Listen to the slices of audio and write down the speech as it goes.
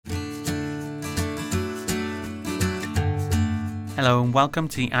Hello and welcome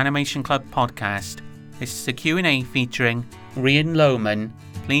to the Animation Club podcast. This is a Q&A featuring Rhian Lohman.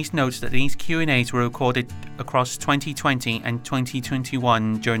 Please note that these Q&As were recorded across 2020 and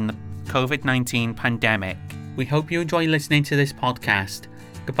 2021 during the COVID-19 pandemic. We hope you enjoy listening to this podcast.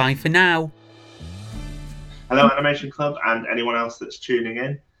 Goodbye for now. Hello Animation Club and anyone else that's tuning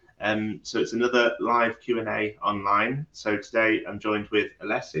in. So it's another live Q&A online. So today I'm joined with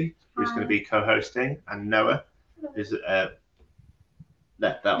Alessi, who's going to be co-hosting, and Noah, who's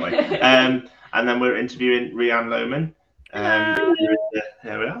that way. And then we're interviewing Rhian Lohman.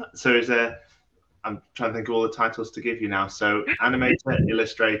 Here we are. So I'm trying to think of all the titles to give you now. So animator,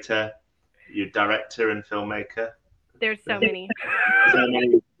 illustrator, you're director and filmmaker. There's so many. So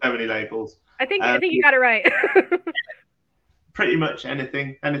many labels. I think you got it right. Pretty much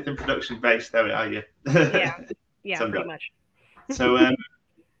anything production based. There we are. Yeah, pretty much. So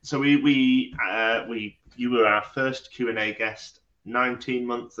we you were our first Q&A guest 19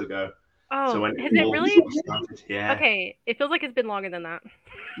 months ago. Oh, so has it really? Started, yeah. Okay, it feels like it's been longer than that.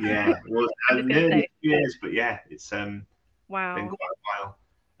 Yeah, well, nearly 2 years, but yeah, it's wow, been quite a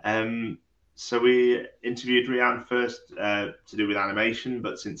while. So we interviewed Rhian first to do with animation,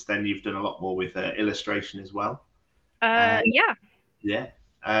 but since then you've done a lot more with illustration as well. Yeah. Yeah.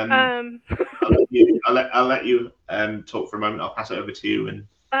 I'll let you talk for a moment. I'll pass it over to you and.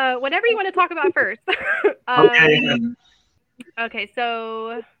 Whatever you want to talk about first. Okay. Okay,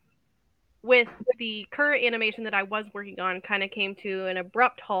 so with the current animation that I was working on, kind of came to an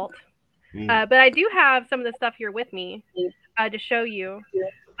abrupt halt. But I do have some of the stuff here with me to show you.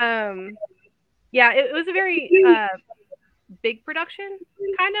 Yeah, it was a very big production,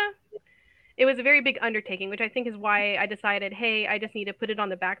 kind of. It was a very big undertaking, which I think is why I decided, hey, I just need to put it on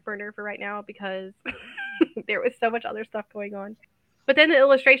the back burner for right now because there was so much other stuff going on. But then the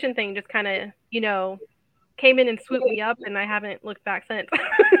illustration thing just kind of, came in and swooped me up, and I haven't looked back since.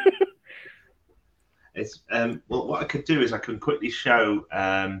 It's well, what I could do is I can quickly show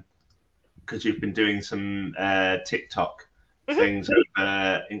because you've been doing some TikTok things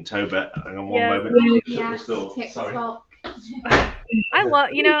over Inktober. Hang on one moment. Sorry. I love,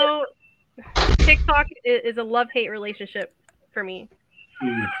 TikTok is a love-hate relationship for me.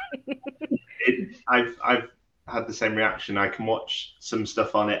 I've had the same reaction. I can watch some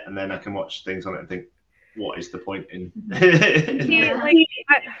stuff on it, and then I can watch things on it and think, what is the point in?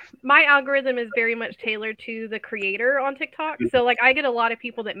 My algorithm is very much tailored to the creator on TikTok. So I get a lot of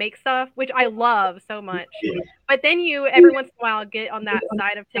people that make stuff, which I love so much. Yeah. But then you every once in a while get on that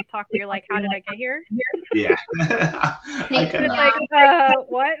side of TikTok where you're like, how did I get here? Yeah. It's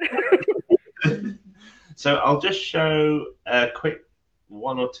what? So I'll just show a quick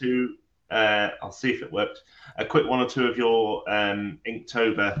one or two. I'll see if it worked. A quick one or two of your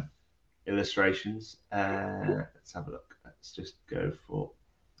Inktober illustrations. Let's have a look. Let's just go for.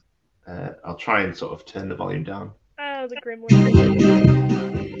 I'll try and sort of turn the volume down. Oh, the grim one.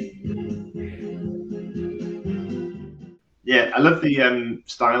 Yeah, I love the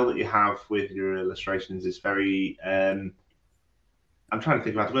style that you have with your illustrations. It's very. I'm trying to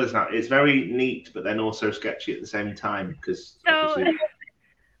think about the words now. It's very neat, but then also sketchy at the same time. Because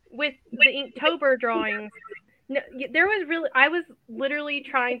with the Inktober drawings. No, I was literally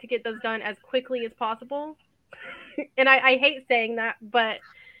trying to get those done as quickly as possible. And I hate saying that, but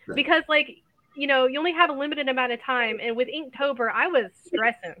because you only have a limited amount of time. And with Inktober, I was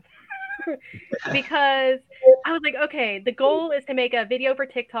stressing because I was like, okay, the goal is to make a video for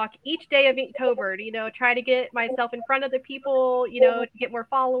TikTok each day of Inktober, to try to get myself in front of the people, to get more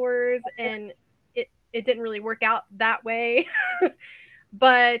followers. And it didn't really work out that way.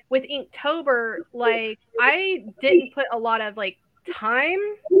 But with Inktober, I didn't put a lot of time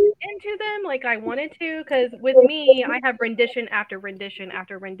into them like I wanted to, because with me, I have rendition after rendition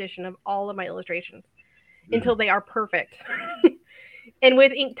after rendition of all of my illustrations until they are perfect. And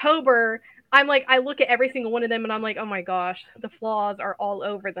with Inktober, I'm I look at every single one of them and I'm like, oh my gosh, the flaws are all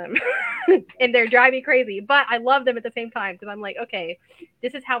over them. And they're driving me crazy, but I love them at the same time because I'm like, okay,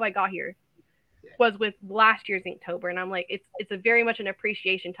 this is how I got here. Was with last year's Inktober, and I'm like, it's a very much an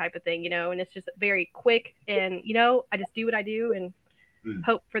appreciation type of thing, and it's just very quick, and I just do what I do and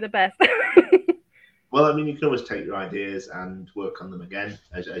hope for the best. Well, I mean, you can always take your ideas and work on them again,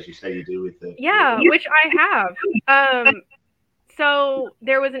 as you say you do with the which I have. So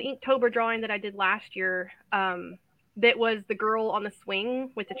there was an Inktober drawing that I did last year that was the girl on the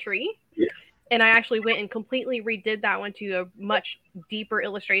swing with the tree. Yeah. And I actually went and completely redid that one to a much deeper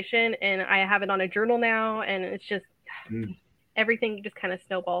illustration. And I have it on a journal now. And it's just everything just kind of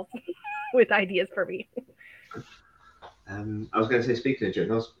snowballs with ideas for me. I was going to say, speaking of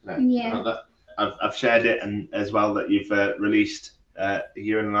journals, I've shared it, and as well that you've released A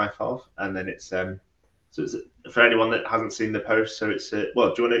Year in the Life of, and then it's so it's for anyone that hasn't seen the post. So it's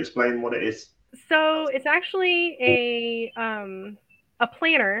well, do you want to explain what it is? So it's actually a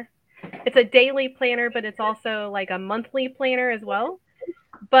planner. It's a daily planner, but it's also like a monthly planner as well.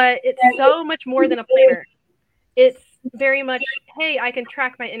 But it's so much more than a planner. It's very much, hey, I can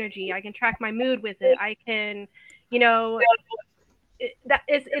track my energy. I can track my mood with it. I can,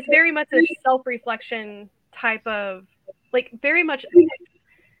 it's very much a self-reflection type of, like, very much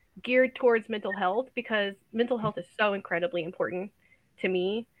geared towards mental health, because mental health is so incredibly important to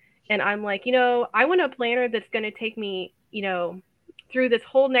me. And I'm like, I want a planner that's going to take me, through this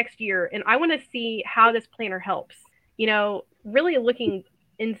whole next year. And I want to see how this planner helps. Really looking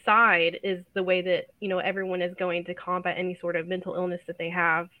inside is the way that, everyone is going to combat any sort of mental illness that they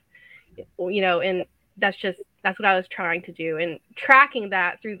have, and that's what I was trying to do. And tracking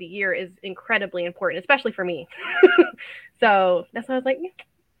that through the year is incredibly important, especially for me. So that's why I was like,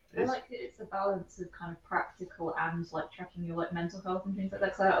 I like that it's a balance of kind of practical and like tracking your like mental health and things like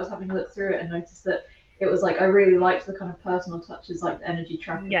that. So I was having a look through it and noticed that it was like I really liked the kind of personal touches, like the energy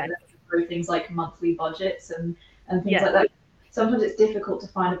tracking, through things like monthly budgets and things like that. Sometimes it's difficult to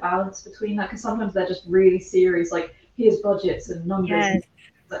find a balance between that, because sometimes they're just really serious, like here's budgets and numbers and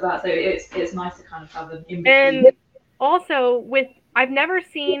things like that. So it's nice to kind of have them in between. And also I've never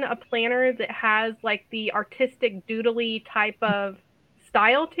seen a planner that has like the artistic doodly type of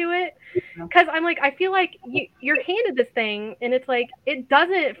style to it, because I'm like, I feel like you're handed this thing and it's like, it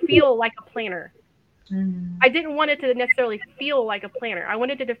doesn't feel like a planner. I didn't want it to necessarily feel like a planner. I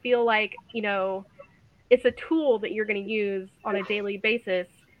wanted it to feel like, it's a tool that you're going to use on a daily basis,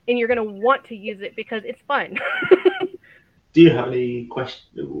 and you're going to want to use it because it's fun. Do you have any questions?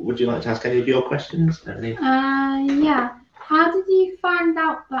 Would you like to ask any of your questions? Yeah. How did you find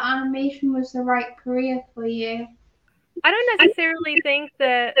out that animation was the right career for you? I don't necessarily think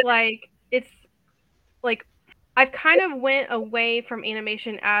that it's like, I've kind of went away from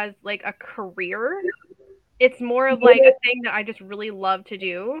animation as like a career. It's more of like a thing that I just really love to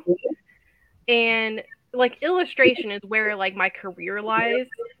do. And like illustration is where like my career lies.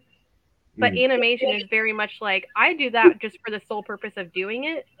 But animation is very much like, I do that just for the sole purpose of doing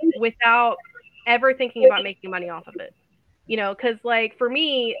it without ever thinking about making money off of it. Because like for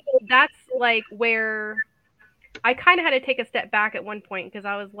me, that's like where I kind of had to take a step back at one point, because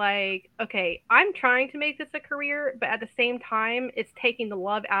I was like, okay, I'm trying to make this a career, but at the same time, it's taking the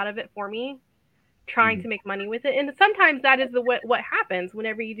love out of it for me, trying to make money with it. And sometimes that is what happens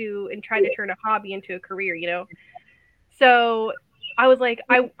whenever you do and try to turn a hobby into a career, So I was like,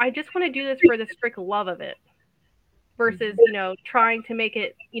 I just want to do this for the strict love of it versus, trying to make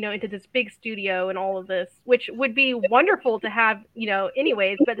it, into this big studio and all of this, which would be wonderful to have,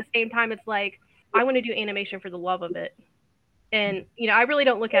 anyways. But at the same time, it's like, I want to do animation for the love of it. And, I really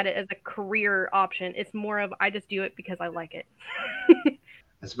don't look at it as a career option. It's more of, I just do it because I like it.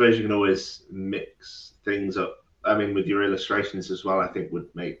 I suppose you can always mix things up. I mean, with your illustrations as well, I think would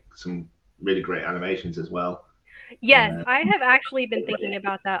make some really great animations as well. Yes, I have actually been thinking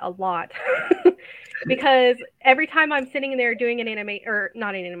about that a lot. Because every time I'm sitting there doing an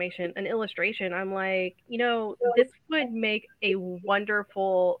illustration, I'm like, this would make a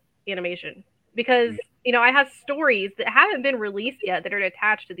wonderful animation. Because, I have stories that haven't been released yet that are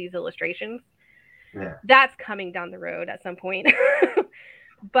attached to these illustrations. Yeah. That's coming down the road at some point.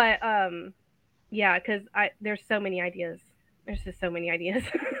 But, yeah, because there's so many ideas. There's just so many ideas.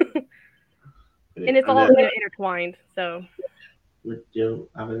 And it's all intertwined, so. Would you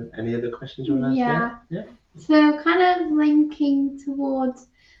have any other questions you want to ask? Yeah. So kind of linking towards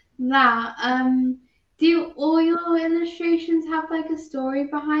that, do all your illustrations have like a story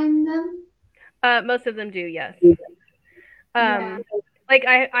behind them? Most of them do, yes. Like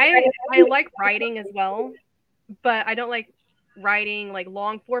I like writing as well, but I don't like writing like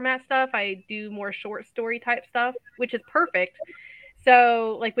long format stuff. I do more short story type stuff, which is perfect.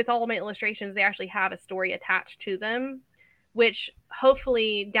 So like with all of my illustrations, they actually have a story attached to them, which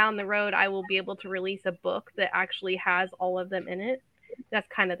hopefully down the road I will be able to release a book that actually has all of them in it. That's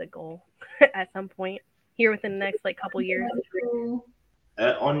kind of the goal at some point here within the next like couple years.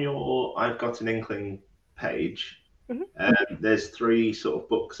 On your I've Got an Inkling page, there's 3 sort of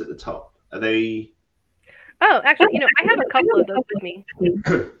books at the top. Are they? Oh, actually, I have a couple of those with me.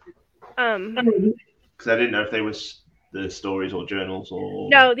 Because I didn't know if they were the stories or journals or.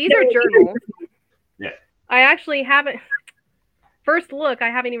 No, these are journals. Yeah. I actually haven't. First look, I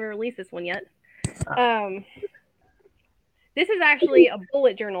haven't even released this one yet. This is actually a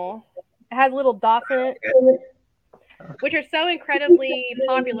bullet journal. It has little dots in it, which are so incredibly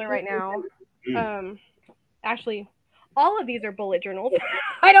popular right now. Actually, all of these are bullet journals.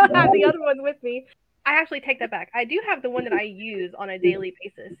 I don't have the other ones with me. I actually take that back. I do have the one that I use on a daily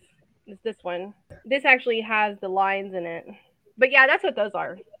basis. It's this one. This actually has the lines in it. But yeah, that's what those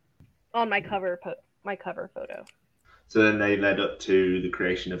are on my cover photo. So then they led up to the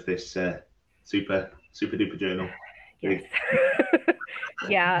creation of this super duper journal. Yes.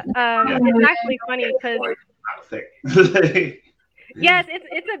 Yeah. It's actually funny because yes,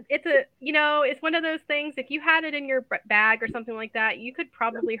 it's a it's one of those things. If you had it in your bag or something like that, you could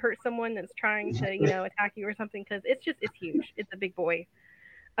probably hurt someone that's trying to attack you or something, because it's huge. It's a big boy.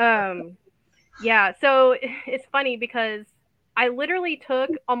 Yeah. So it's funny because I literally took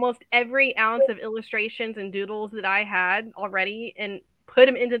almost every ounce of illustrations and doodles that I had already and put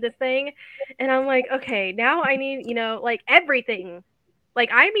them into this thing, and I'm like, okay, now I need like everything. Like,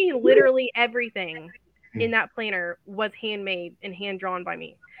 I mean, literally everything in that planner was handmade and hand drawn by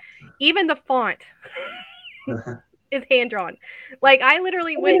me. Even the font is hand drawn. Like, I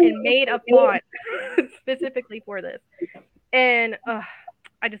literally went and made a font specifically for this, and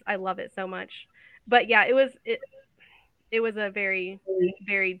I love it so much. But yeah, it was a very,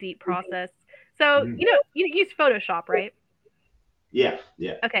 very deep process. So you use Photoshop, right? Yeah.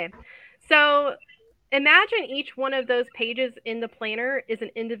 Okay, so imagine each one of those pages in the planner is an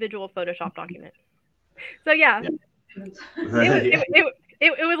individual Photoshop document. So yeah. It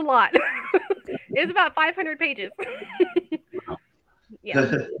was a lot. It was about 500 pages.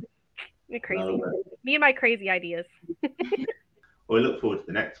 Yeah. Crazy. Me and my crazy ideas. Well, we look forward to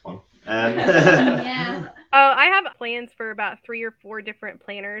the next one. Yeah. I have plans for about 3 or 4 different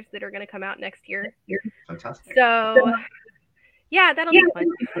planners that are going to come out next year. Fantastic. So yeah, that'll be fun.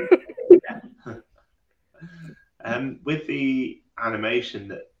 With the animation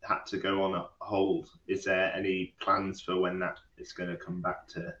that had to go on hold, is there any plans for when that is going to come back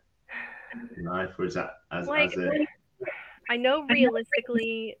to life, or is that as a? I know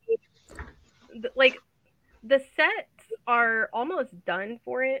realistically, the sets are almost done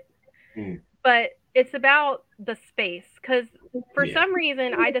for it, but it's about the space, because for some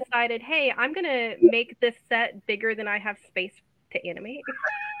reason I decided, hey, I'm gonna make this set bigger than I have space to animate.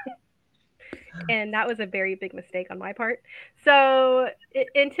 And that was a very big mistake on my part. So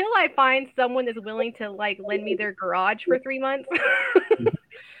until I find someone that's willing to lend me their garage for 3 months,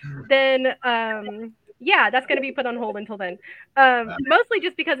 then that's going to be put on hold until then. Mostly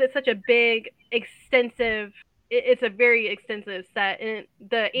just because it's such a big, extensive. It's a very extensive set, and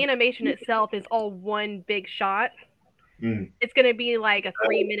the animation itself is all one big shot. It's going to be like a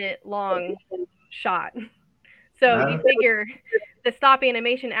 3-minute long shot. So you figure the stop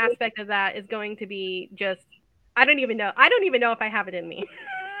animation aspect of that is going to be just, I don't even know if I have it in me,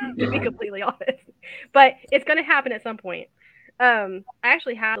 to be completely honest. But it's going to happen at some point. I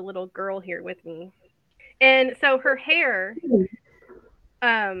actually have a little girl here with me. And so her hair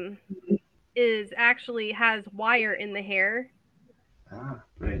has wire in the hair.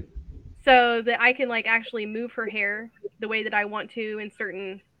 Great. So that I can actually move her hair the way that I want to in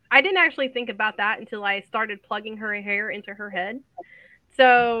certain. I didn't actually think about that until I started plugging her hair into her head.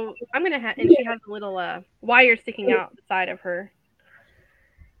 So I'm gonna and she has a little wire sticking out the side of her,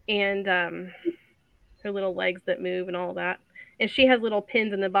 and her little legs that move and all that. And she has little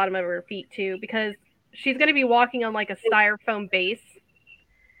pins in the bottom of her feet too, because she's gonna be walking on a styrofoam base.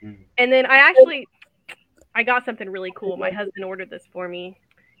 And then I got something really cool. My husband ordered this for me.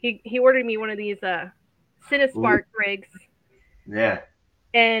 He ordered me one of these Cinespark rigs. Yeah.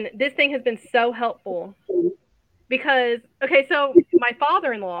 And this thing has been so helpful because, so my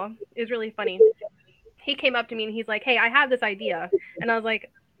father-in-law is really funny. He came up to me and he's like, hey, I have this idea. And I was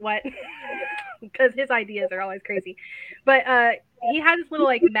like, what? Because his ideas are always crazy. But he has this little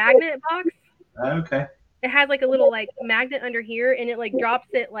magnet box. Okay. It has a little magnet under here, and it drops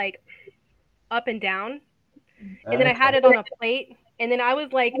it up and down. And then I had it on a plate, and then I was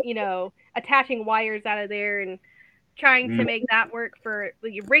attaching wires out of there and trying to make that work for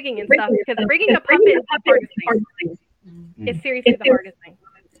rigging and stuff, because rigging a puppet is the hardest thing. It's seriously the hardest thing.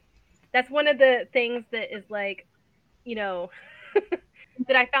 That's one of the things that is that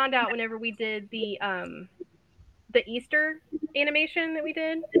I found out whenever we did the Easter animation that we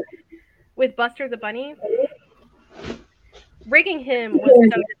did with Buster the Bunny. Rigging him was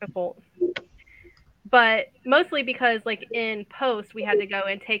so difficult. But mostly because in post we had to go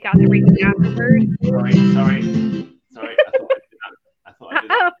and take out the rigging afterwards. Sorry. I thought I did that.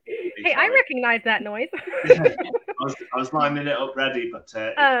 Oh, hey, I recognize that noise. I was lining it up ready, but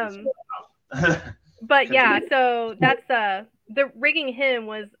but yeah, so that's the rigging him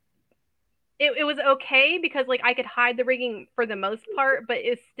was it was okay because like I could hide the rigging for the most part, but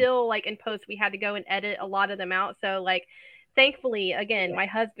it's still like in post we had to go and edit a lot of them out. So like thankfully, again, my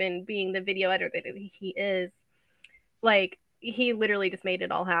husband being the video editor that he is, like he literally just made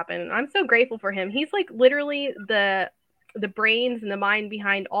it all happen. I'm so grateful for him. He's like literally the brains and the mind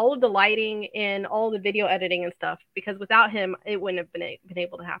behind all of the lighting and all the video editing and stuff, because without him it wouldn't have been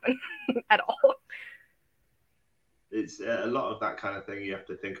able to happen at all. It's a lot of that kind of thing you have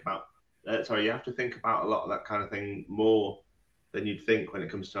to think about. You have to think about a lot of that kind of thing more than you'd think when it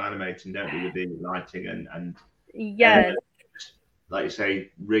comes to animating, don't you, with the lighting and yes, like you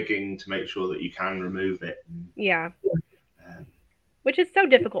say, rigging to make sure that you can remove it. Yeah. Which is so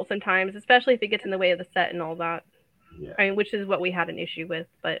difficult sometimes, especially if it gets in the way of the set and all that. Yeah. I mean, which is what we had an issue with,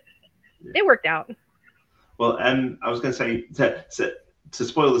 but it worked out. Well, I was going to say to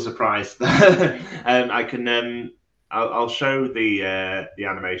spoil the surprise, I can. I'll show the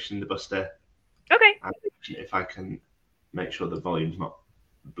animation, the Buster. Okay. Animation, if I can make sure the volume's not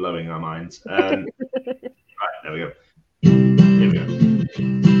blowing our minds. Right, there we go. Here we go.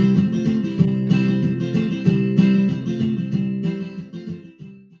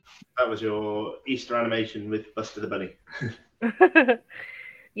 That was your Easter animation with Buster the Bunny.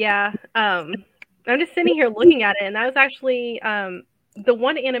 Yeah. I'm just sitting here looking at it, and that was actually the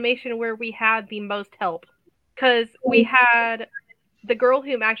one animation where we had the most help. Because we had the girl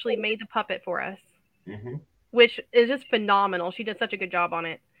who actually made the puppet for us, which is just phenomenal. She did such a good job on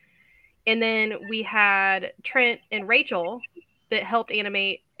it. And then we had Trent and Rachel that helped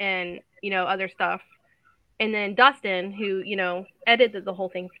animate and, other stuff. And then Dustin, who, edited the whole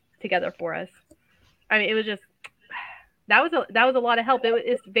thing together for us. I mean, it was just, that was a lot of help.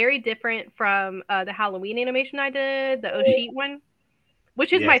 It's very different from the Halloween animation I did, the Osheet one.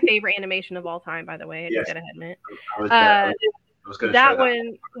 Which is my favorite animation of all time, by the way. I just gotta admit. That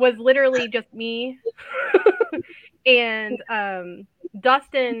one was literally just me. And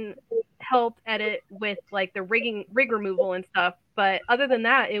Dustin helped edit with like the rig removal and stuff. But other than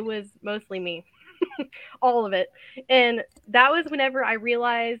that, it was mostly me. All of it. And that was whenever I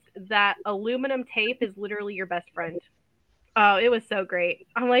realized that aluminum tape is literally your best friend. Oh, it was so great.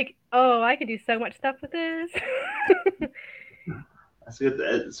 I'm like, oh, I could do so much stuff with this. That's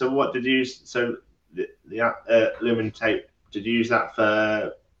good. So what did you use? So the aluminum tape, did you use that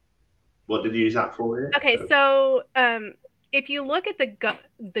for? What did you use that for? Here? Okay, so if you look at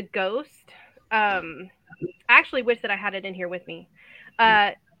the ghost, I actually wish that I had it in here with me.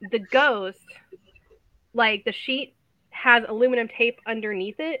 The ghost, like the sheet, has aluminum tape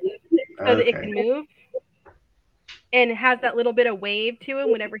underneath it so that it can move, and it has that little bit of wave to it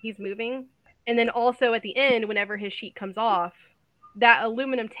whenever he's moving, and then also at the end, whenever his sheet comes off. That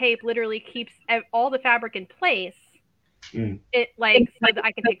aluminum tape literally keeps all the fabric in place. It like so that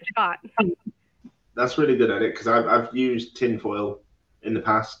I can take the shot. That's really good at it because I've used tinfoil in the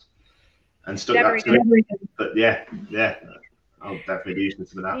past and stuck that to it. But yeah, I'll definitely be using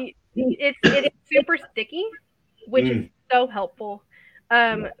some of that. It's super sticky, which is so helpful.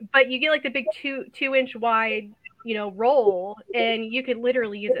 But you get like the big 2-inch wide, roll, and you could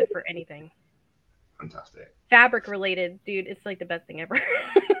literally use it for anything. Fantastic. Fabric related, dude, it's like the best thing ever.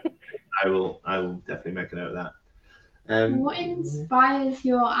 I will definitely make a note of that. What inspires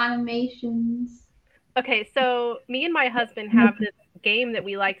your animations? Okay, so me and my husband have this game that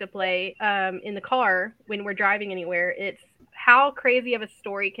we like to play in the car when we're driving anywhere. It's how crazy of a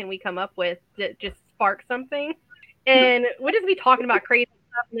story can we come up with that just sparks something? And we'll just be talking about crazy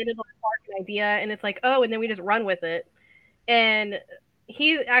stuff, and then it'll spark an idea, and it's like, oh, and then we just run with it. And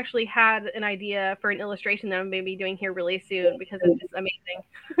he actually had an idea for an illustration that I'm going to be doing here really soon because it's just amazing.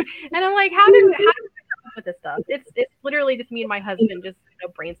 And I'm like, how did we come up with this stuff? It's literally just me and my husband just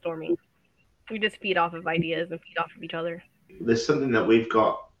brainstorming. We just feed off of ideas and feed off of each other. There's something that we've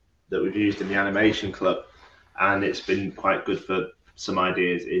used in the animation club, and it's been quite good for some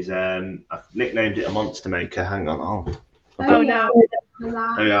ideas. Is I've nicknamed it a monster maker. Hang on, oh no.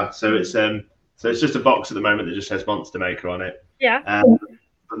 There we are. So it's just a box at the moment that just says Monster Maker on it. Yeah.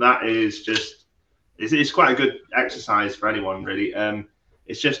 And that is just it's quite a good exercise for anyone really.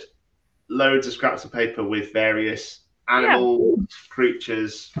 It's just loads of scraps of paper with various animals,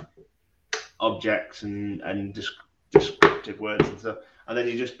 creatures, objects, and descriptive words and stuff. And then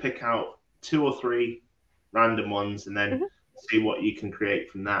you just pick out 2 or 3 random ones and then see what you can create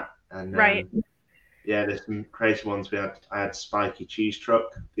from that. And yeah, there's some crazy ones. I had Spiky Cheese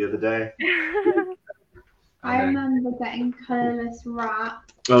Truck the other day. I remember getting colourless rat.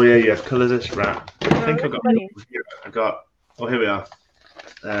 Oh yeah, colourless rat. I think I got. Oh, here we are.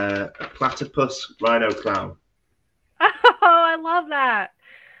 A platypus rhino clown. Oh, I love that.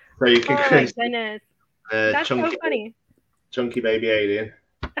 So you can Oh my create goodness, a that's so funny. chunky baby alien.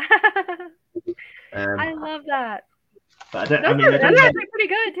 I love that. But Those are actually pretty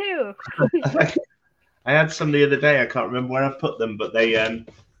good too. I had some the other day. I can't remember where I put them, but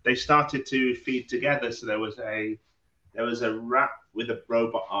they started to feed together. So there was a rat with a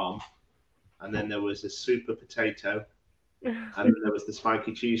robot arm, and then there was a super potato, and then there was the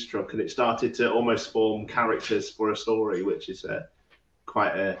spiky cheese truck, and it started to almost form characters for a story, which is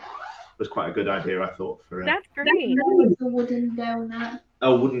quite a good idea, I thought. That's great. The wooden donut.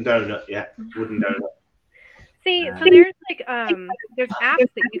 Oh, wooden donut, yeah, wooden donut. See, so there's like there's apps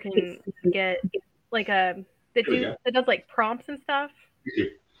that you can get like that does like prompts and stuff,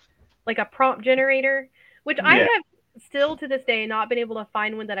 like a prompt generator, which I have still to this day not been able to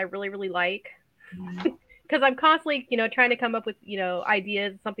find one that I really really like, because I'm constantly trying to come up with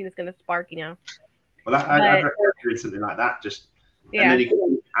ideas, something that's going to spark Well, I'd recommend doing something like that, and then you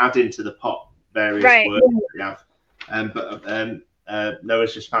can add into the pot various words that you have. But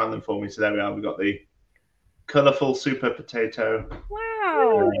Noah's just found them for me, so there we are. We've got the colourful super potato.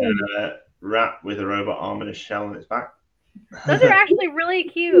 Wow. And a rat with a robot arm and a shell on its back. Those are actually really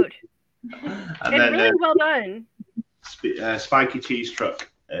cute. and then, really well done. Spiky cheese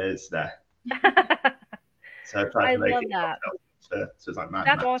truck is there. So I love that. So it's like Mad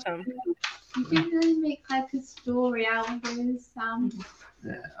That's Max. awesome. You can really make like a story out of those.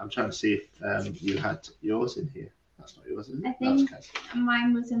 Yeah, I'm trying to see if you had yours in here. That's not yours, is it? I think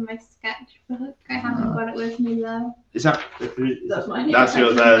mine was in my sketchbook. I haven't got it with me though. Is that? That's mine. That's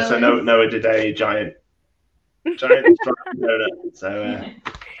yours. So Noah did a giant donut. So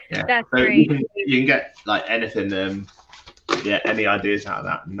that's so great. You can get like anything. Any ideas out of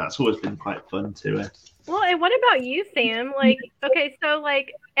that, and that's always been quite fun too. Well, and what about you, Sam? Like, okay, so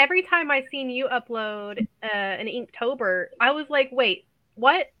like every time I seen you upload an Inktober, I was like, wait,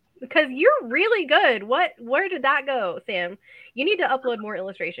 what? Because you're really good. Where did that go, Sam? You need to upload more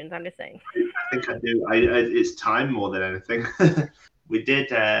illustrations. I'm just saying. I think I do. It's time more than anything. We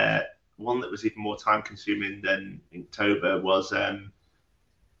did one that was even more time consuming than Inktober was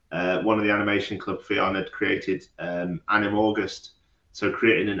one of the animation club Fionn had created Anim August. So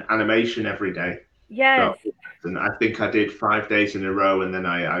creating an animation every day. Yes. And I think I did 5 days in a row, and then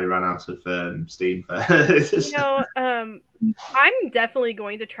I ran out of steam. I'm definitely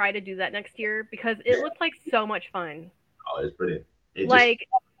going to try to do that next year because it looks like so much fun. Oh, it's brilliant.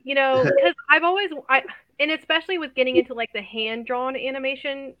 Because I've always, and especially with getting into like the hand-drawn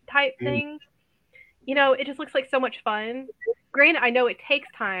animation type thing, it just looks like so much fun. Granted, I know it takes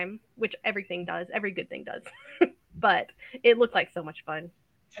time, which everything does, every good thing does, but it looked like so much fun.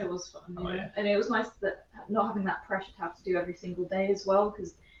 It was fun, and it was nice that not having that pressure to have to do every single day as well,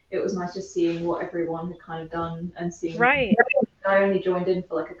 because it was nice just seeing what everyone had kind of done and seeing. Right. I only joined in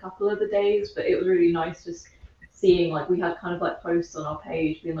for like a couple of the days, but it was really nice just seeing like we had kind of like posts on our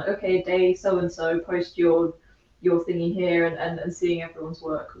page being like, okay, day so and so, post your thingy here, and seeing everyone's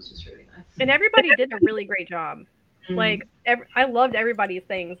work was just really nice. And everybody did a really great job. Like I loved everybody's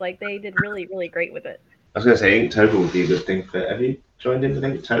things. Like they did really really great with it. I was going to say Inktober would be a good thing for. Have you joined in with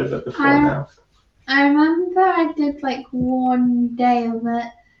Inktober before now? I remember I did like one day of it,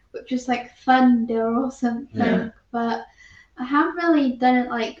 which was like Thunder or something, but I haven't really done it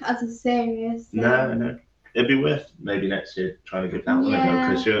like as a serious thing. No. It'd be worth maybe next year trying to give that one a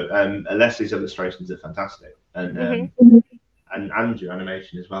go, because Leslie's illustrations are fantastic, and and your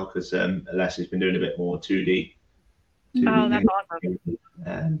animation as well, because Leslie's been doing a bit more 2D. Oh, that's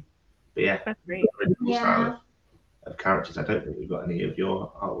awesome. But yeah, that's great. Style of characters. I don't think we've got any of your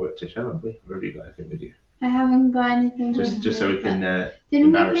artwork to show, have we? Or have you got anything with you? I haven't got anything. Just so we can didn't we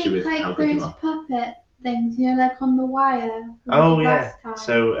embarrass you make with how like good you those are. puppet things, like on the wire? Oh yeah.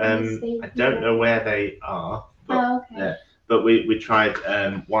 So I don't know where they are. But, okay. But we tried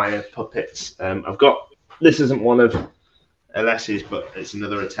wire puppets. I've got, this isn't one of Alessi's, but it's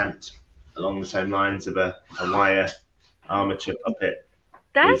another attempt along the same lines of a wire armature puppet.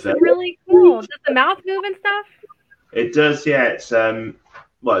 That's really cool. Does the mouth move and stuff? It does, yeah. It's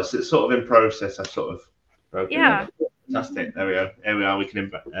it's sort of in process. I sort of broken it. Fantastic. There we go. Here we are. We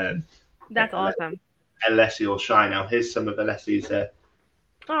can. That's awesome. Alessi will shine now. Here's some of Alessi's.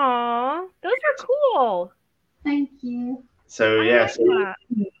 Aww, those are cool. Thank you. So Like do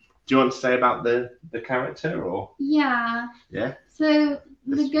you want to say about the character or? Yeah. Yeah. So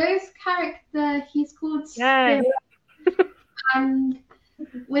the ghost character, he's called Yes. Spirit, and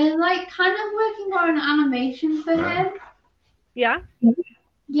we're like kind of working on an animation for him. Yeah.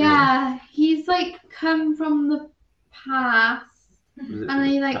 Yeah, he's like come from the past And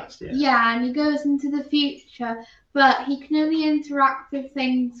he Past, and he goes into the future, but he can only interact with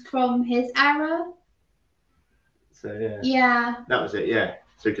things from his era. So Yeah. that was it. Yeah.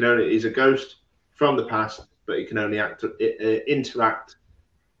 So he's a ghost from the past, but he can only interact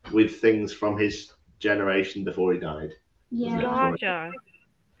with things from his generation before he died. Yeah. Gotcha.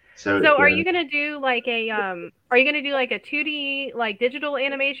 So are you gonna do like a 2D like digital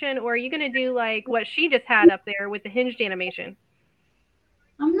animation, or are you gonna do like what she just had up there with the hinged animation?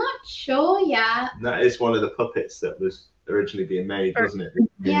 I'm not sure yet. That is one of the puppets that was originally being made, wasn't it?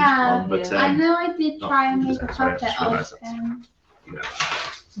 Yeah, but, I know I did try and make a puppet of him.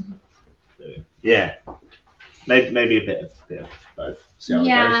 Yeah, maybe a bit of both. See how it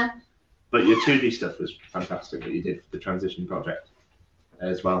goes. But your 2D stuff was fantastic that you did for the transition project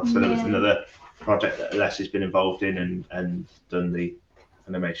as well. So there was another project that Alessi's been involved in and done the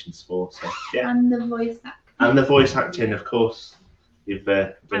animations for. So yeah, and the voice acting. And the voice acting, of course. You've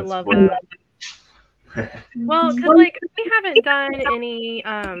I love that. Well, because like we haven't done any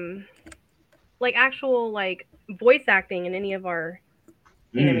like actual like voice acting in any of our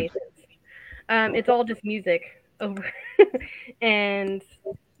animations. It's all just music over, and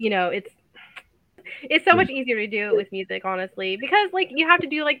it's so much easier to do it with music, honestly, because like you have to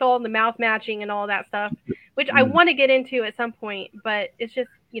do like all the mouth matching and all that stuff, which I want to get into at some point, but it's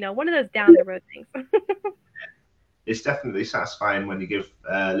just one of those down the road things. It's definitely satisfying when you give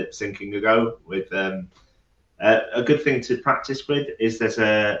lip syncing a go. With a good thing to practice with is there's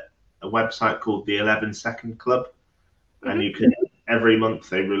a website called the 11 Second Club, and you can every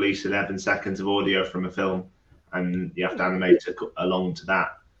month they release 11 seconds of audio from a film, and you have to animate along to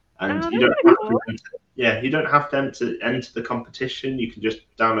that. And you don't have you don't have to enter the competition. You can just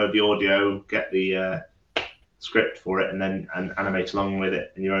download the audio, get the script for it, and then animate along with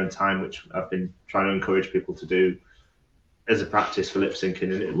it in your own time, which I've been trying to encourage people to do as a practice for lip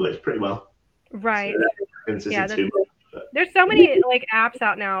syncing, and it works pretty well. Right. So, there's so many like apps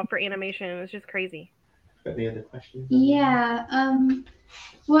out now for animation. It's just crazy. Any other questions? Yeah.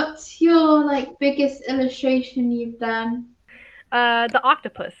 What's your like biggest illustration you've done? The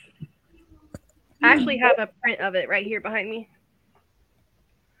octopus. I actually have a print of it right here behind me,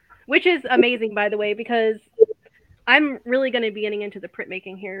 which is amazing, by the way, because I'm really going to be getting into the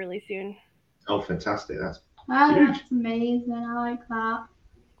printmaking here really soon. Oh, fantastic! That's amazing. I like that.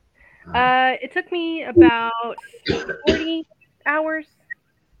 It took me about 40 hours.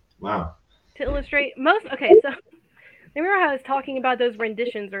 Wow. To illustrate most. Okay, so remember how I was talking about those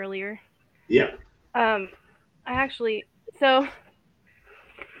renditions earlier? Yeah. I actually oh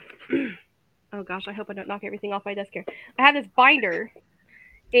gosh, I hope I don't knock everything off my desk here. I have this binder,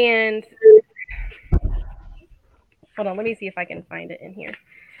 and hold on, let me see if I can find it in here,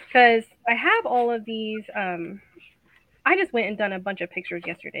 because I have all of these. I just went and done a bunch of pictures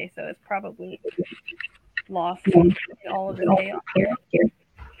yesterday, so it's probably lost in all of the chaos here.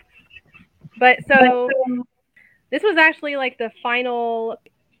 But so this was actually like the final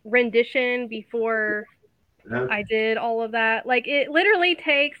rendition before I did all of that. Like it literally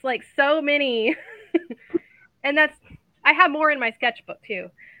takes like so many, and I have more in my sketchbook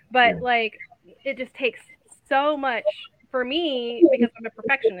too, but like it just takes so much for me because I'm a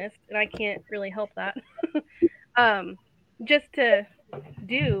perfectionist and I can't really help that. Just to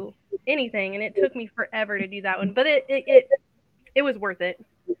do anything, and it took me forever to do that one, but it was worth it.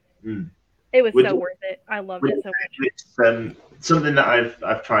 It was so worth it. I loved it so much. It's something that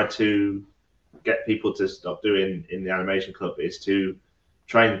I've tried to get people to stop doing in the animation club is to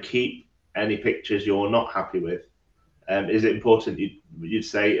try and keep any pictures you're not happy with. Is it important? You'd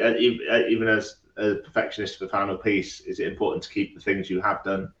say even as a perfectionist for final piece, is it important to keep the things you have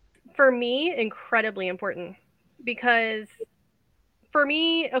done? For me, incredibly important, because for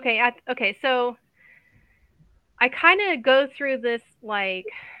me, so I kind of go through this like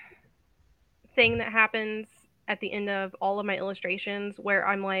thing that happens at the end of all of my illustrations where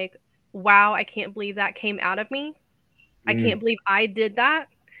I'm like, wow, I can't believe that came out of me. I can't believe I did that,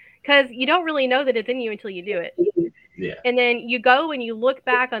 because you don't really know that it's in you until you do it. Yeah. And then you go and you look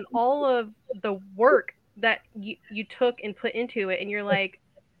back on all of the work that you took and put into it, and you're like,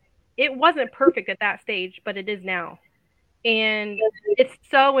 it wasn't perfect at that stage, but it is now. And it's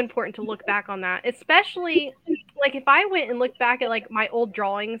so important to look back on that, especially like if I went and looked back at like my old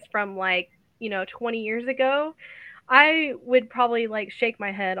drawings from like 20 years ago, I would probably like shake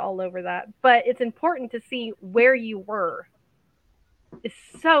my head all over that. But it's important to see where you were. It's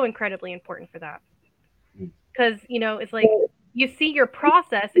so incredibly important for that, because it's like you see your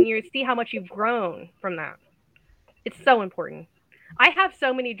process and you see how much you've grown from that. It's so important. I have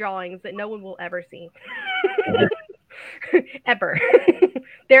so many drawings that no one will ever see. ever.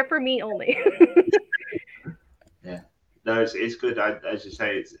 They're for me only. Yeah, no, it's good. As you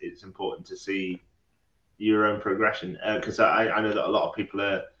say, it's important to see your own progression, because I know that a lot of people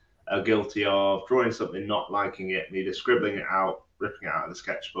are guilty of drawing something, not liking it, and either scribbling it out, ripping it out of the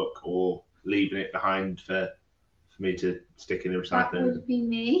sketchbook, or leaving it behind for me to stick in the recycling. That would be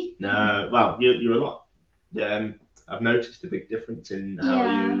me. No, well, you're a lot. I've noticed a big difference in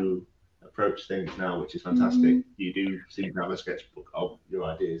how you approach things now, which is fantastic. You do seem to have a sketchbook of your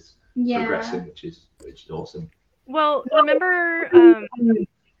ideas progressing, which is awesome. Well, remember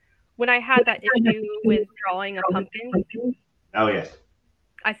when I had that issue with drawing a pumpkin? Oh, yes.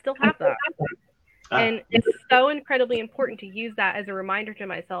 I still have that. And it's so incredibly important to use that as a reminder to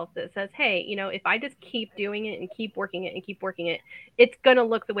myself that says, hey, you know, if I just keep doing it and keep working it and keep working it, it's going to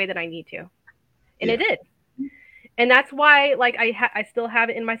look the way that I need to. And it did. And that's why, like, I still have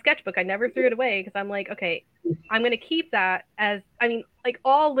it in my sketchbook. I never threw it away because I'm like, okay, I'm going to keep that as, I mean, like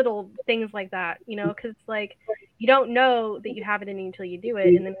all little things like that, you know, because like you don't know that you have it in you until you do it.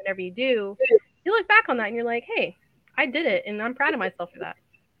 And then whenever you do, you look back on that and you're like, hey, I did it. And I'm proud of myself for that.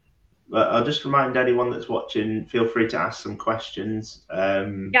 Well, I'll just remind anyone that's watching, feel free to ask some questions. Yeah,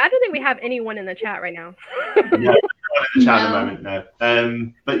 I don't think we have anyone in the chat right now. No, in the chat at the moment,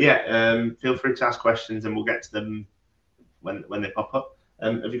 no. But yeah, feel free to ask questions and we'll get to them when they pop up.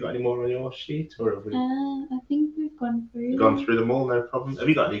 Have you got any more on your sheet, or have we? I think we've gone through. Gone through them all, no problem. Have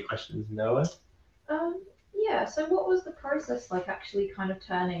you got any questions, Noah? Yeah. So, what was the process like? Actually, kind of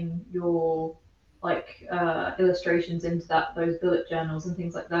turning your illustrations into those bullet journals and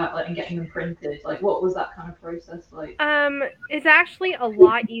things like that, like, and getting them printed. Like, what was that kind of process like? It's actually a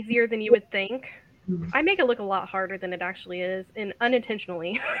lot easier than you would think. I make it look a lot harder than it actually is, and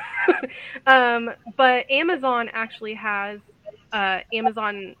unintentionally. But Amazon actually has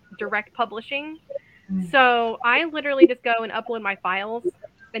Amazon Direct Publishing. So I literally just go and upload my files,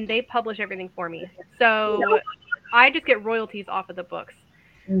 and they publish everything for me. So I just get royalties off of the books.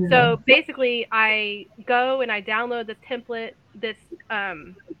 So basically, I go and I download this template. There's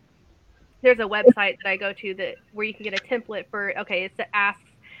a website that I go to where you can get a template for, it asks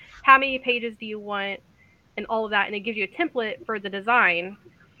how many pages do you want and all of that, and it gives you a template for the design.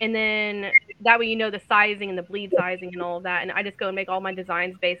 And then that way you know the sizing and the bleed sizing and all of that. And I just go and make all my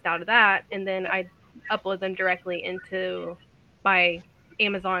designs based out of that, and then I upload them directly into my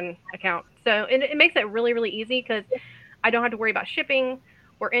Amazon account. So it makes it really, really easy because I don't have to worry about shipping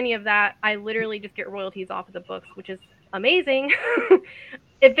or any of that. I literally just get royalties off of the books, which is amazing.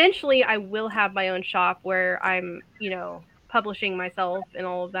 Eventually, I will have my own shop where I'm, publishing myself and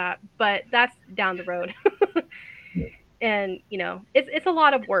all of that, but that's down the road. And, it's a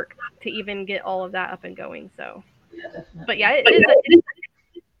lot of work to even get all of that up and going. So, yeah, definitely. But yeah,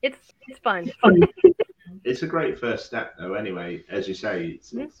 it's fun. It's a great first step, though. Anyway, as you say,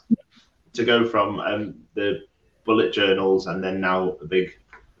 it's to go from the bullet journals and then now a big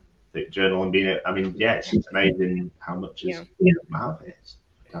journal and being it. I mean, yeah, it's amazing how much is out of it. It's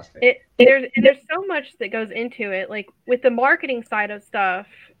fantastic. There's so much that goes into it. Like with the marketing side of stuff,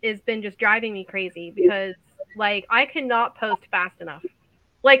 has been just driving me crazy because like I cannot post fast enough.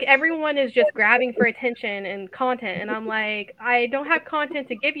 Like everyone is just grabbing for attention and content, and I'm like, I don't have content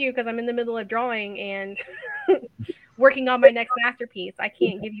to give you because I'm in the middle of drawing and working on my next masterpiece. I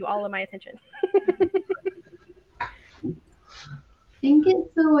can't give you all of my attention. I think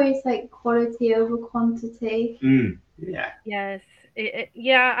it's always like quality over quantity. Yeah. Yes.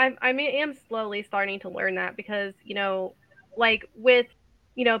 I am slowly starting to learn that because, like with,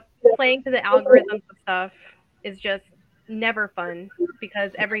 playing to the algorithms of stuff is just never fun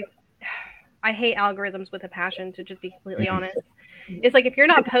because I hate algorithms with a passion, to just be completely honest. It's like if you're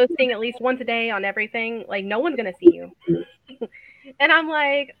not posting at least once a day on everything, like no one's going to see you. And I'm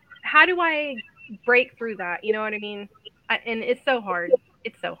like, how do I break through that? You know what I mean? And it's so hard.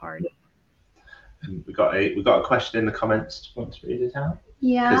 It's so hard. And we got a question in the comments. Do you want to read it out?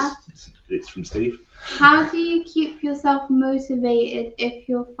 Yeah. It's from Steve. How do you keep yourself motivated if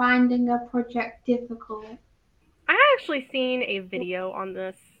you're finding a project difficult? I actually seen a video on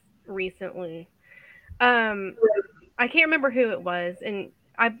this recently. I can't remember who it was, and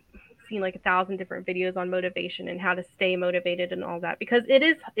I've seen like 1,000 different videos on motivation and how to stay motivated and all that because it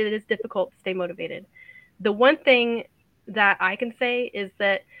is difficult to stay motivated. The one thing that I can say is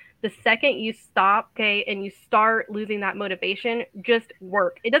that the second you stop, and you start losing that motivation, just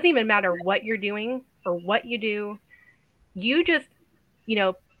work. It doesn't even matter what you're doing or what you do. You just,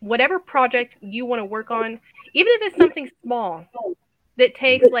 whatever project you want to work on, even if it's something small that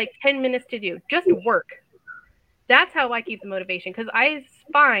takes like 10 minutes to do, just work. That's how I keep the motivation, because I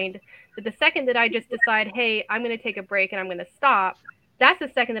find that the second that I just decide, hey, I'm going to take a break and I'm going to stop, that's the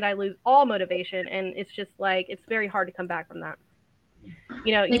second that I lose all motivation, and it's just like it's very hard to come back from that.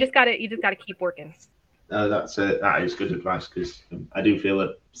 You know, you just gotta keep working. That is good advice, because I do feel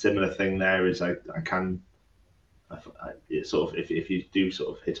a similar thing there. Is it's sort of if you do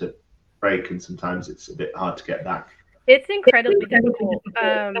sort of hit a break, and sometimes it's a bit hard to get back. It's incredibly difficult.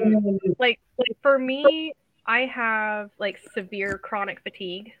 Like for me, I have like severe chronic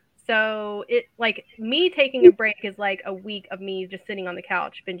fatigue. So it like me taking a break is like a week of me just sitting on the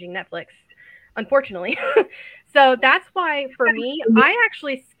couch binging Netflix, unfortunately. So that's why for me, I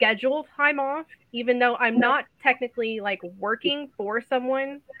actually schedule time off, even though I'm not technically like working for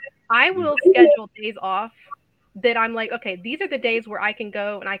someone. I will schedule days off that I'm like, okay, these are the days where I can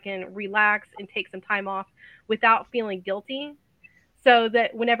go and I can relax and take some time off without feeling guilty. So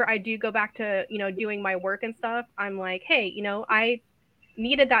that whenever I do go back to, you know, doing my work and stuff, I'm like, hey, you know, I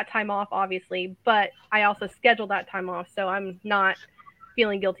needed that time off, obviously, but I also scheduled that time off, so I'm not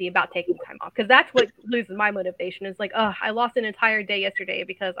feeling guilty about taking time off, because that's what loses my motivation. Is like, oh, I lost an entire day yesterday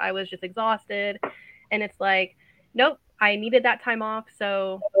because I was just exhausted, and it's like, nope, I needed that time off,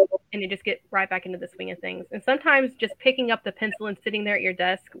 so, and you just get right back into the swing of things. And sometimes just picking up the pencil and sitting there at your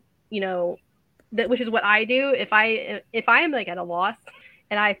desk, you know, which is what I do if I am like at a loss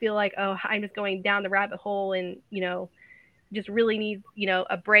and I feel like, oh, I'm just going down the rabbit hole and, you know, just really need, you know,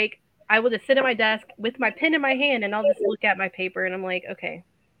 a break, I will just sit at my desk with my pen in my hand and I'll just look at my paper and I'm like, okay,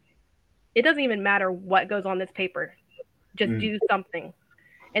 it doesn't even matter what goes on this paper. Just do something.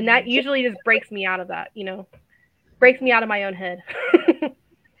 And that usually just breaks me out of that, you know, breaks me out of my own head.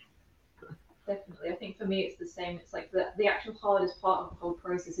 Definitely. I think for me, it's the same. It's like the actual hardest part of the whole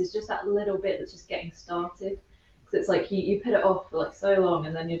process is just that little bit that's just getting started. Because it's like you put it off for like so long,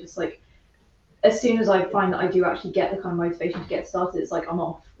 and then you're just like, as soon as I find that I do actually get the kind of motivation to get started, it's like I'm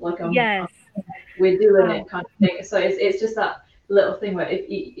off. Like we're doing it kind of thing. So it's just that little thing where if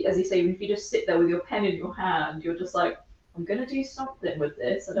you, as you say, if you just sit there with your pen in your hand, you're just like, I'm gonna do something with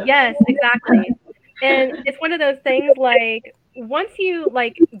this. Yes, exactly. And it's one of those things like once you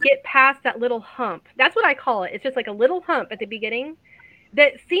like get past that little hump, that's what I call it. It's just like a little hump at the beginning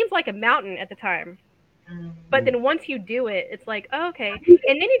that seems like a mountain at the time. But then once you do it, it's like, oh, okay. And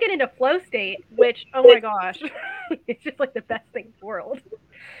then you get into flow state, which, oh my gosh, it's just like the best thing in the world.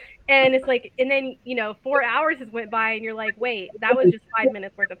 And it's like, and then, you know, 4 hours has went by and you're like, wait, that was just 5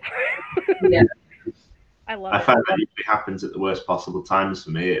 minutes worth of time. Yeah. I find that usually happens at the worst possible times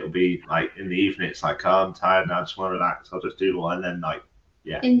for me. It'll be like in the evening, it's like, oh, I'm tired now, I just want to relax, I'll just do one. And then like,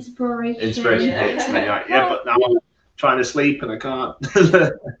 yeah. Inspiration hits. And then you're like, yeah, but now I'm trying to sleep and I can't.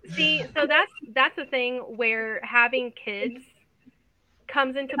 See, so that's the thing where having kids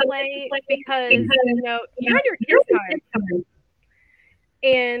comes into play, because, you know, you're on your kids' time.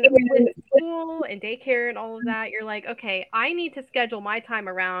 And with school and daycare and all of that, you're like, okay, I need to schedule my time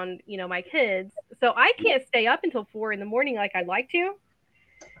around, you know, my kids. So I can't stay up until 4 a.m. like I'd like to.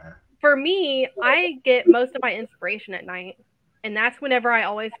 For me, I get most of my inspiration at night. And that's whenever I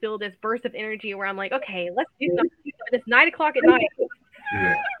always feel this burst of energy where I'm like, okay, let's do something. It's 9 o'clock at night.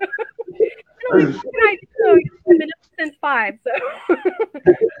 Yeah. And I'm like, what can I do? It's been up since 5. So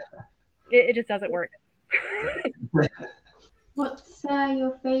it just doesn't work. What's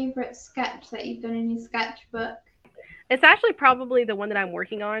your favorite sketch that you've done in your sketchbook? It's actually probably the one that I'm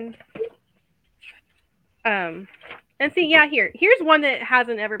working on. And see, yeah, here's one that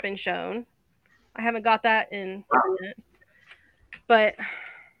hasn't ever been shown. I haven't got that in a minute. But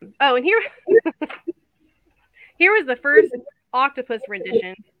and here was the first octopus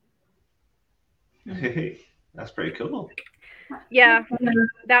rendition. That's pretty cool. Yeah,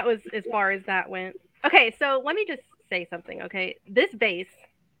 that was as far as that went. Okay, so let me just say something, okay? This vase,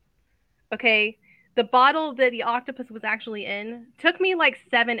 okay, the bottle that the octopus was actually in took me like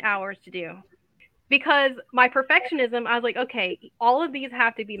 7 hours to do. Because my perfectionism, I was like, okay, all of these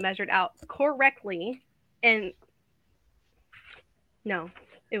have to be measured out correctly. And no,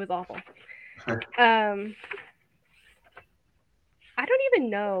 it was awful. I don't even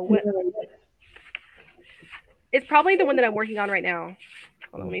know what. It's probably the one that I'm working on right now.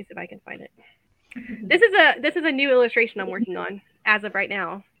 Hold on, let me see if I can find it. This is a new illustration I'm working on as of right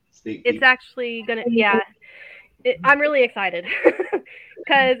now. It's actually gonna, yeah. I'm really excited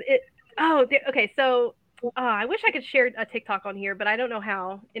because it. Oh, okay. So I wish I could share a TikTok on here, but I don't know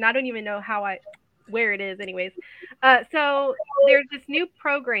how, and I don't even know where it is. Anyways, so there's this new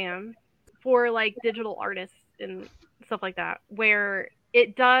program for like digital artists and stuff like that, where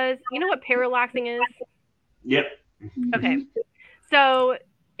it does. You know what parallaxing is? Yep. Okay. So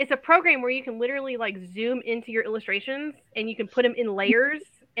it's a program where you can literally like zoom into your illustrations and you can put them in layers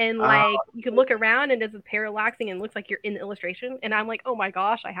and like you can look around and does the parallaxing and looks like you're in the illustration. And I'm like, oh my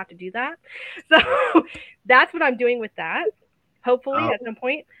gosh, I have to do that. So that's what I'm doing with that. Hopefully at some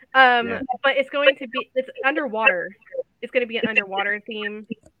point. But it's underwater. It's going to be an underwater theme.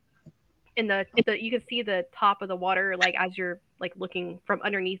 In the you can see the top of the water like as you're like looking from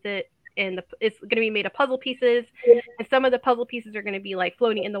underneath it. And it's going to be made of puzzle pieces, and some of the puzzle pieces are going to be like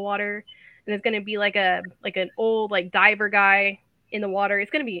floating in the water, and there's going to be like an old like diver guy in the water.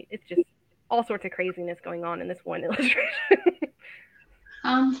 It's just all sorts of craziness going on in this one illustration.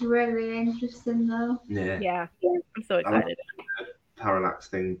 Sounds really interesting though. Yeah, I'm so excited. Parallax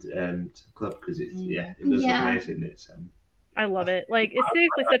thing to club because it does look amazing. It's I love it. Like it's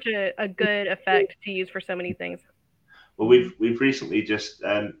seriously such a good effect to use for so many things. Well, we've recently just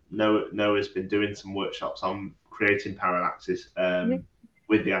Noah's been doing some workshops on creating parallaxes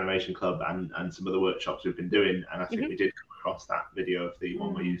with the Animation Club and some of the workshops we've been doing, and I think we did come across that video of the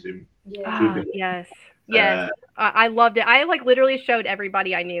one we're using. Yes. I loved it. I like literally showed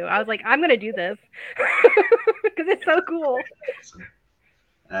everybody I knew. I was like, I'm gonna do this because it's so cool.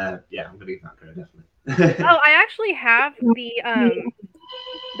 I'm gonna give that a go definitely. Oh, I actually have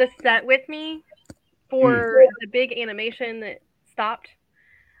the set with me for the big animation that stopped.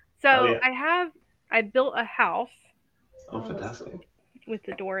 So I built a house. Oh, fantastic! With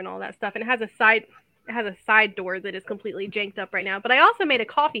the door and all that stuff, and it has a side door that is completely janked up right now. But I also made a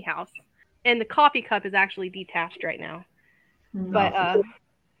coffee house, and the coffee cup is actually detached right now. But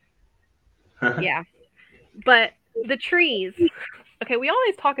yeah. But the trees. Okay, we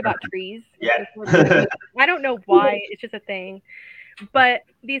always talk about trees. Yeah. I don't know why. It's just a thing. But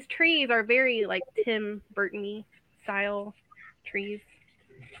these trees are very like Tim Burton-y style trees.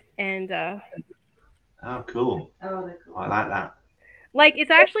 And oh, cool. Oh, they're cool. I like that. Like it's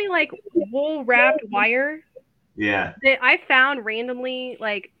actually like wool wrapped wire. Yeah. That I found randomly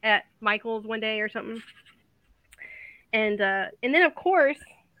like at Michael's one day or something. And then of course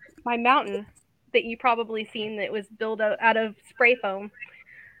my mountain that you probably seen that was built out of spray foam.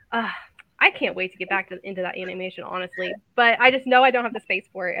 I can't wait to get back into that animation, honestly. But I just know I don't have the space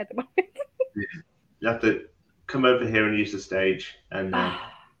for it at the moment. You have to come over here and use the stage. And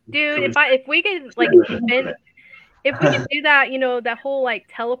dude, if we could like if we could do that, that whole like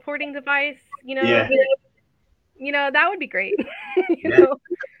teleporting device, that would be great. You know,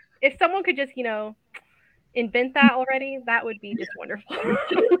 if someone could just invent that already, that would be just wonderful.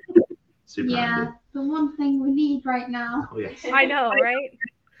 Super handy. The one thing we need right now. Oh, yes. I know, right?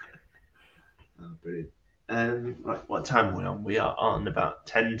 Oh, brilliant. Right, what time are we on? We are on about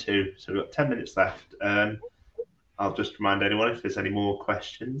 10:02, so we've got 10 minutes left. I'll just remind anyone if there's any more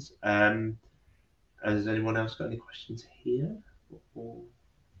questions. Has anyone else got any questions here?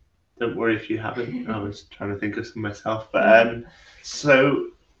 Don't worry if you haven't. I was trying to think of some myself. But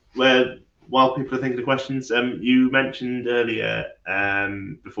while people are thinking of questions, you mentioned earlier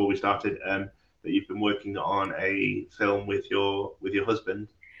before we started that you've been working on a film with your husband.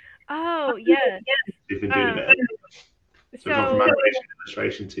 Oh, yes. You've been doing a bit of so gone from animation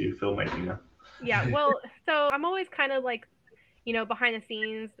illustration to filmmaking now. Yeah, well, so I'm always kind of like, behind the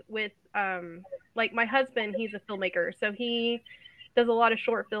scenes with like my husband, he's a filmmaker. So he does a lot of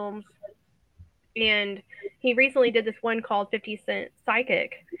short films. And he recently did this one called 50 Cent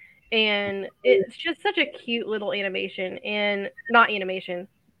Psychic. And it's just such a cute little animation and not animation.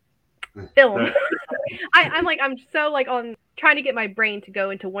 Film. I'm so like on trying to get my brain to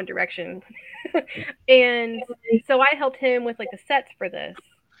go into one direction. And so I helped him with like the sets for this.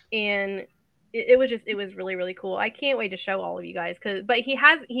 And it was really, really cool. I can't wait to show all of you guys but he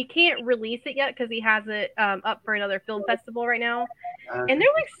can't release it yet because he has it up for another film festival right now. And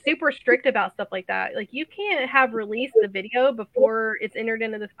they're like super strict about stuff like that. Like you can't have released the video before it's entered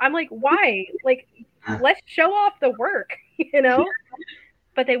into this. I'm like, why? Like, let's show off the work,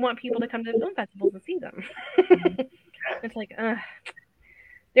 But they want people to come to the film festivals and see them. It's like,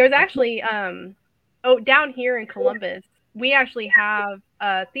 there's actually down here in Columbus, we actually have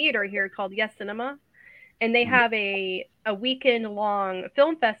a theater here called Yes Cinema, and they have a weekend-long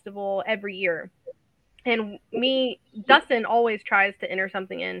film festival every year. And Dustin always tries to enter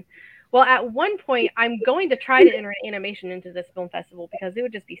something in. Well, at one point, I'm going to try to enter an animation into this film festival because it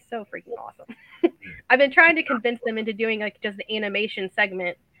would just be so freaking awesome. I've been trying to convince them into doing like just an animation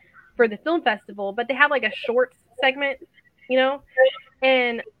segment for the film festival, but they have like a shorts segment,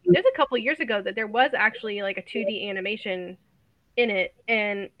 And there's a couple of years ago that there was actually like a 2D animation in it,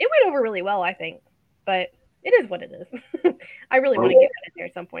 and it went over really well, I think. But it is what it is. I really want to get that in there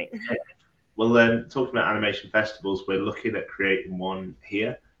at some point. Well, talking about animation festivals, we're looking at creating one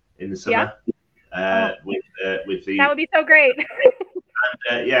here. in the summer. With the that would be so great.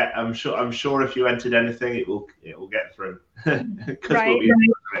 And, yeah, I'm sure if you entered anything, it will get through because Right. we'll be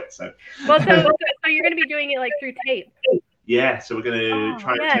doing it. So Well, so you're going to be doing it like through tape. yeah, so we're going to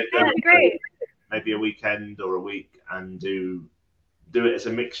try and take that'd be great. maybe a weekend or a week and do it as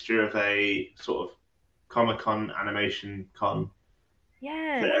a mixture of a sort of Comic-Con animation con.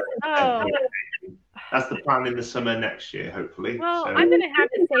 Yes. Oh. That's the plan in the summer next year, hopefully. Well, So, I'm going to have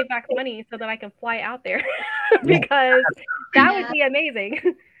to save back money so that I can fly out there because that would be amazing.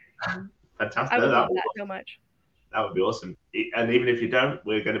 fantastic. I would love that so much. That would be awesome. And even if you don't,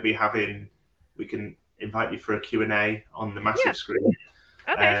 we're going to be we can invite you for a Q&A on the massive screen.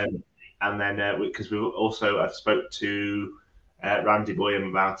 Okay. And then, because I've spoke to Randy Boyham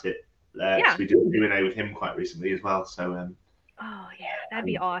about it. So we did a Q&A with him quite recently as well. So, oh, yeah, that'd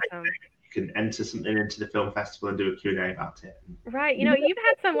be awesome. You can enter something into the film festival and do a Q&A about it. Right. You've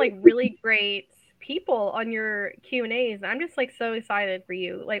had some like really great people on your Q&As. I'm just like so excited for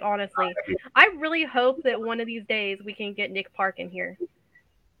you. Like, honestly, I really hope that one of these days we can get Nick Park in here.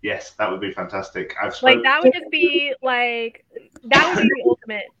 Yes, that would be fantastic. That would just be like, that would be the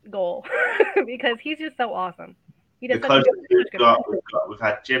ultimate goal because he's just so awesome. He does the closest we've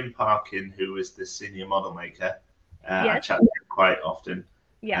had Jim Parkin, who is the senior model maker. I chat to him quite often.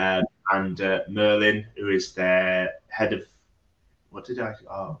 Yeah. And Merlin, who is their head of,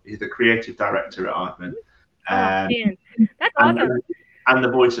 he's the creative director at Aardman. Man. That's awesome. And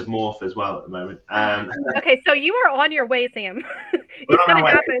the voice of Morph as well at the moment. Okay, so you are on your way, Sam. It's going to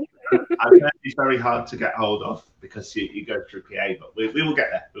happen. I've heard he's very hard to get hold of because you go through PA, but we will get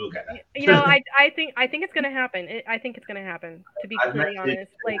there. We will get there. I think it's going to happen. I think it's going to happen. To be completely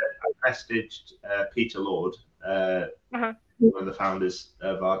honest, I messaged Peter Lord, one of the founders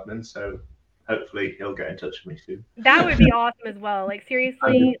of Aardman, so hopefully he'll get in touch with me soon. That would be awesome as well. Like,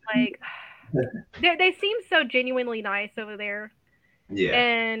 seriously, they seem so genuinely nice over there. Yeah.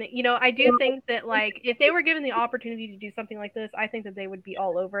 And I do think that if they were given the opportunity to do something like this, I think that they would be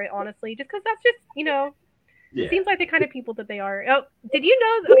all over it, honestly, just because that's just seems like the kind of people that they are. Oh, did you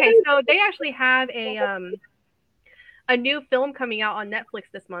know? Okay, so they actually have a new film coming out on Netflix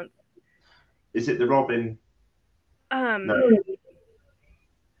this month. Is it the Robin? No.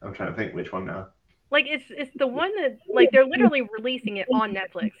 I'm trying to think which one now. It's the one that they're literally releasing it on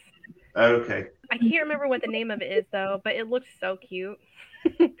Netflix. Okay. I can't remember what the name of it is though, but it looks so cute.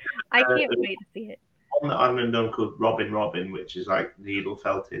 I can't wait to see it. One that I'm done called Robin, which is like needle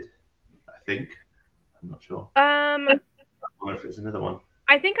felted. I think. I'm not sure. I don't know if it's another one.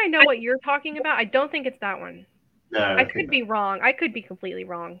 I think I know what you're talking about. I don't think it's that one. No. I could be wrong. I could be completely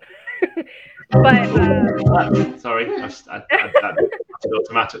wrong. But sorry, I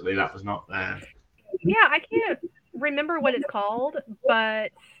automatically that was not there. Yeah, I can't remember what it's called,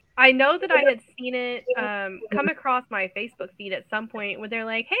 but I know that I had seen it come across my Facebook feed at some point where they're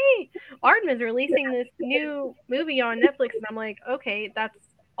like, "Hey, Aardman's releasing this new movie on Netflix," and I'm like, "Okay, that's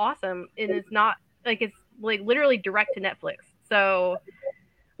awesome." And it's not it's literally direct to Netflix, so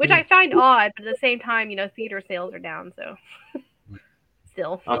which I find odd, but at the same time, theater sales are down, so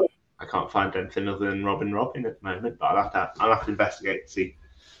still. I can't find anything other than Robin at the moment, but I'll have to investigate to see.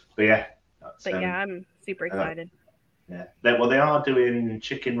 But yeah. I'm super excited. Yeah. They are doing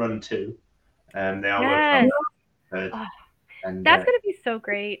Chicken Run 2. They are working on that. That's gonna be so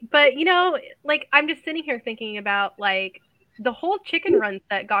great. But I'm just sitting here thinking about the whole Chicken Run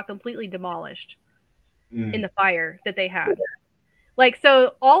set got completely demolished in the fire that they had.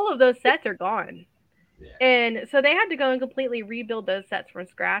 So all of those sets are gone. Yeah. And so they had to go and completely rebuild those sets from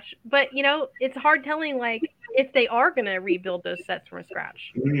scratch. But it's hard telling if they are gonna rebuild those sets from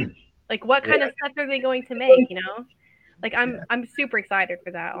scratch. What kind of sets are they going to make? I'm super excited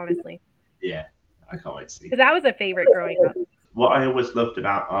for that, honestly. Yeah, I can't wait to see. Because that was a favorite growing up. What I always loved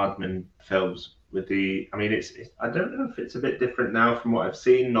about Aardman films I don't know if it's a bit different now from what I've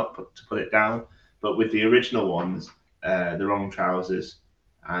seen, to put it down, but with the original ones, The Wrong Trousers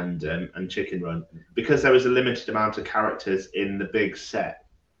and Chicken Run, because there was a limited amount of characters in the big set,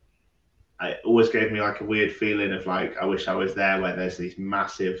 it always gave me a weird feeling of I wish I was there, where there's these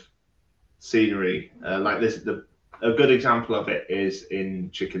massive scenery a good example of it is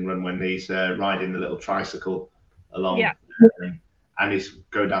in Chicken Run when he's riding the little tricycle along, and he's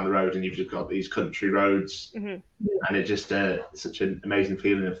going down the road, and you've just got these country roads, and it's just such an amazing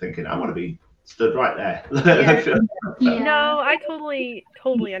feeling of thinking, I want to be stood right there. No, I totally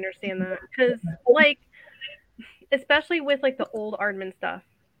understand that, because especially with the old Aardman stuff.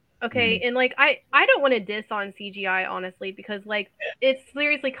 Okay, and I don't want to diss on CGI, honestly, because it's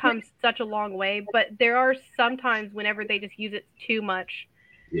seriously come such a long way, but there are some times whenever they just use it too much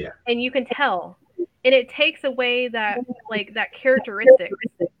Yeah. And you can tell. And it takes away that characteristic,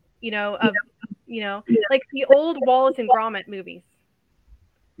 of like the old Wallace and Gromit movies.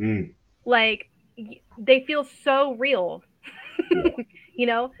 Like they feel so real.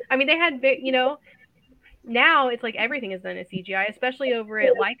 I mean, they had now it's like everything is done in CGI, especially over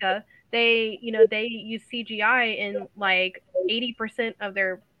at Leica. They use CGI in like 80% of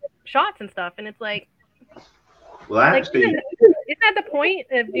their shots and stuff, and it's like, well, actually, isn't that the point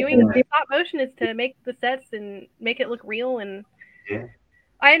of doing stop motion, is to make the sets and make it look real? And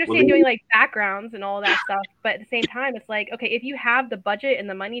I understand doing like backgrounds and all that stuff, but at the same time, it's like, okay, if you have the budget and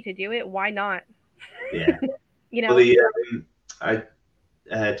the money to do it, why not? Yeah. Well, I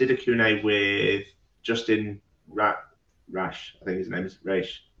did a Q&A with Justin Rash, I think his name is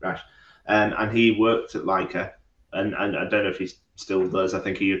Rash, and he worked at Leica, and I don't know if he still does. I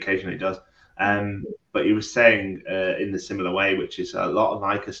think he occasionally does. But he was saying in the similar way, which is a lot of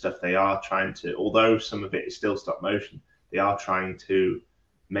Leica stuff, they are trying to, although some of it is still stop motion, they are trying to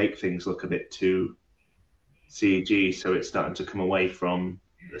make things look a bit too CG, so it's starting to come away from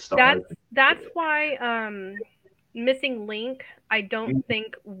the stop motion. That's why Missing Link, I don't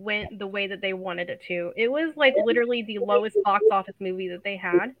think went the way that they wanted it to. It was like literally the lowest box office movie that they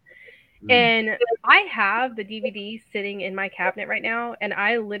had. And I have the DVD sitting in my cabinet right now, and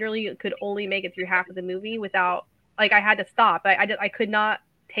I literally could only make it through half of the movie without, like, I had to stop. I could not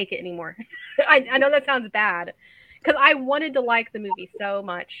take it anymore. I know that sounds bad, because I wanted to like the movie so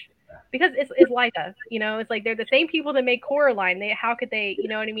much, because it's Leica, it's like they're the same people that make Coraline. How could they, you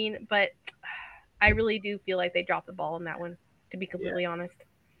know what I mean? But I really do feel like they dropped the ball on that one, to be completely honest.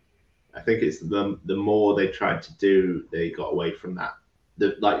 I think it's the more they tried to do, they got away from that.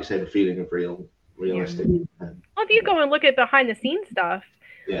 Like you said, the feeling of realistic. Well, if you go and look at behind the scenes stuff,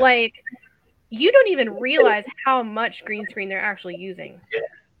 like, you don't even realize how much green screen they're actually using.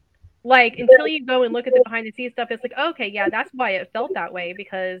 Like, until you go and look at the behind the scenes stuff, it's like, okay, yeah, that's why it felt that way,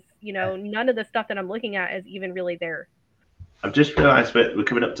 because none of the stuff that I'm looking at is even really there. I've just realised we're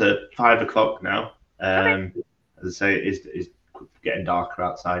coming up to 5 o'clock now. As I say, it's getting darker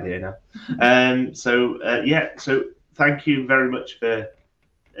outside here now. So thank you very much for.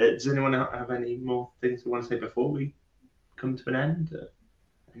 Does anyone have any more things they want to say before we come to an end?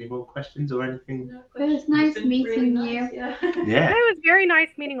 Any more questions or anything? No, it was nice meeting you. Yeah, it was very nice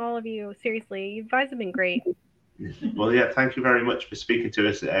meeting all of you. Seriously, you guys have been great. Well, yeah, thank you very much for speaking to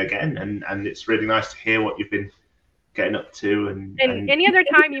us again, and it's really nice to hear what you've been getting up to. And any other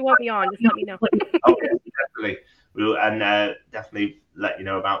time you want me on, just let me know. Okay, definitely. We'll definitely let you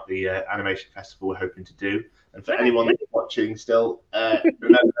know about the animation festival we're hoping to do. And for anyone that's watching still,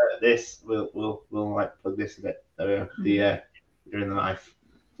 remember this. We'll like plug this a bit. You're in the life.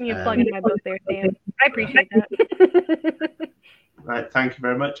 You're plugging my book there, Sam. I appreciate that. Right, thank you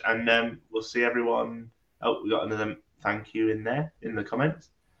very much, and we'll see everyone. Oh, we got another thank you in there in the comments.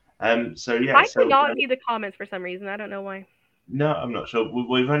 I could not see the comments for some reason. I don't know why. No, I'm not sure.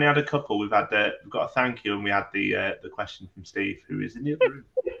 We've only had a couple. We've got a thank you, and we had the question from Steve, who is in the other room.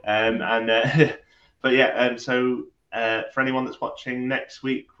 So for anyone that's watching, next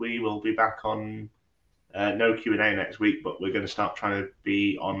week we will be back on no Q&A next week, but we're going to start trying to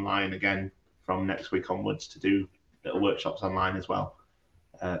be online again from next week onwards to do little workshops online as well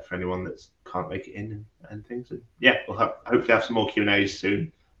for anyone that can't make it in and things. And we'll hopefully have some more Q&As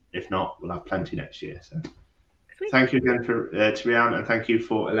soon. If not, we'll have plenty next year. So. Thank you again to Rhian, and thank you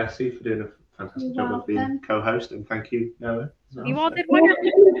for Alessi for doing a fantastic job of being co-host, and thank you, Noah. Well. You all did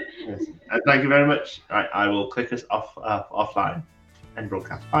wonderful. Yes. And thank you very much. Right, I will click us offline and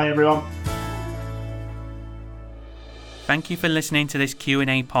broadcast. Bye, everyone. Thank you for listening to this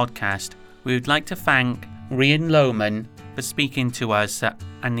Q&A podcast. We would like to thank Rhian Lohman for speaking to us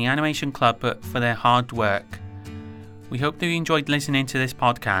and the Animation Club for their hard work. We hope that you enjoyed listening to this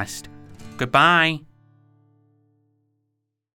podcast. Goodbye.